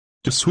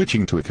Does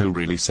switching to Eco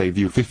really save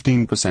you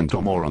 15%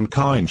 or more on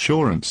car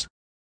insurance?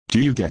 Do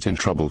you get in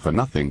trouble for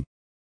nothing?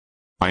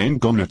 I ain't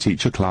gonna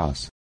teach a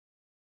class.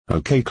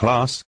 Okay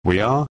class, we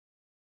are.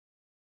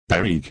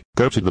 Eric,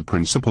 go to the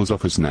principal's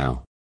office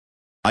now.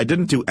 I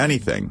didn't do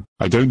anything.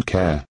 I don't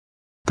care.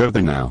 Go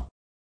there now.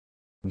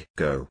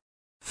 Go.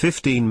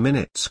 15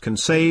 minutes can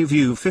save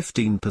you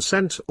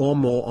 15% or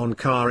more on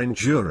car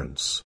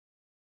insurance.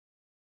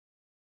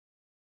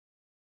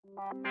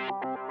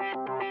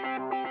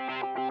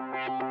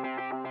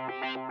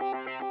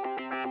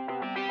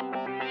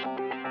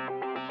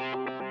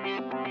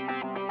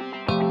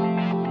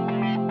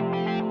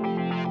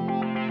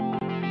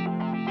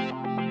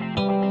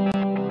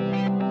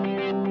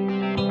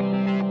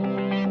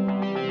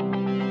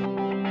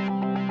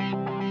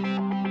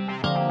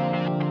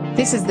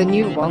 This is the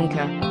new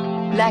Wonka.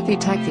 Laffy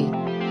Taffy.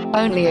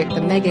 Only at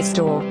the Mega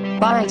Store.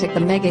 Buy it at the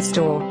Mega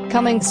Store.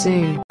 Coming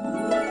soon.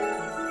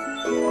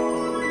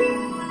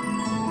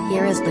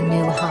 Here is the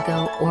new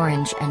Hako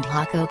Orange and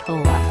Hako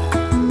Cola.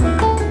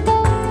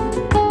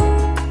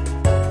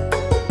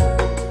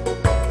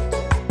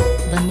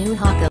 The new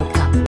Hako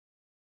Cup.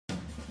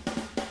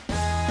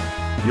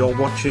 You're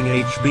watching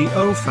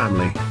HBO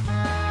Family.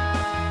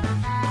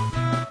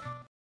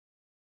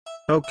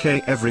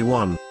 Okay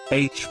everyone,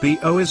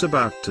 HBO is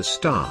about to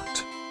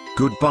start.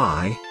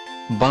 Goodbye.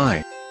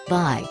 Bye.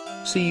 Bye.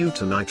 See you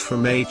tonight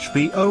from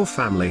HBO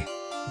Family.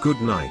 Good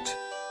night.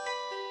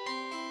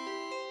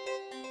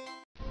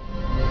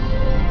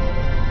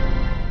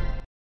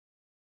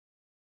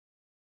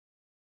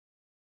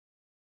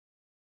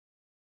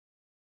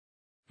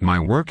 My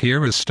work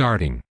here is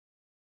starting.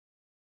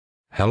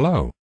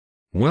 Hello.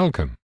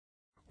 Welcome.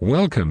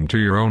 Welcome to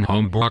your own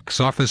home box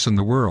office in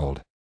the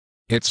world.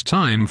 It's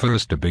time for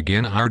us to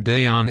begin our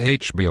day on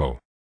HBO.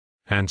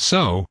 And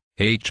so,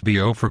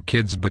 HBO for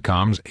Kids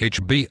becomes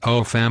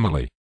HBO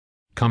Family.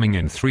 Coming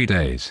in 3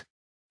 days.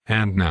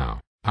 And now,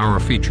 our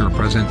feature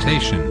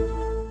presentation.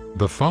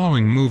 The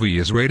following movie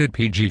is rated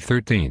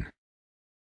PG-13.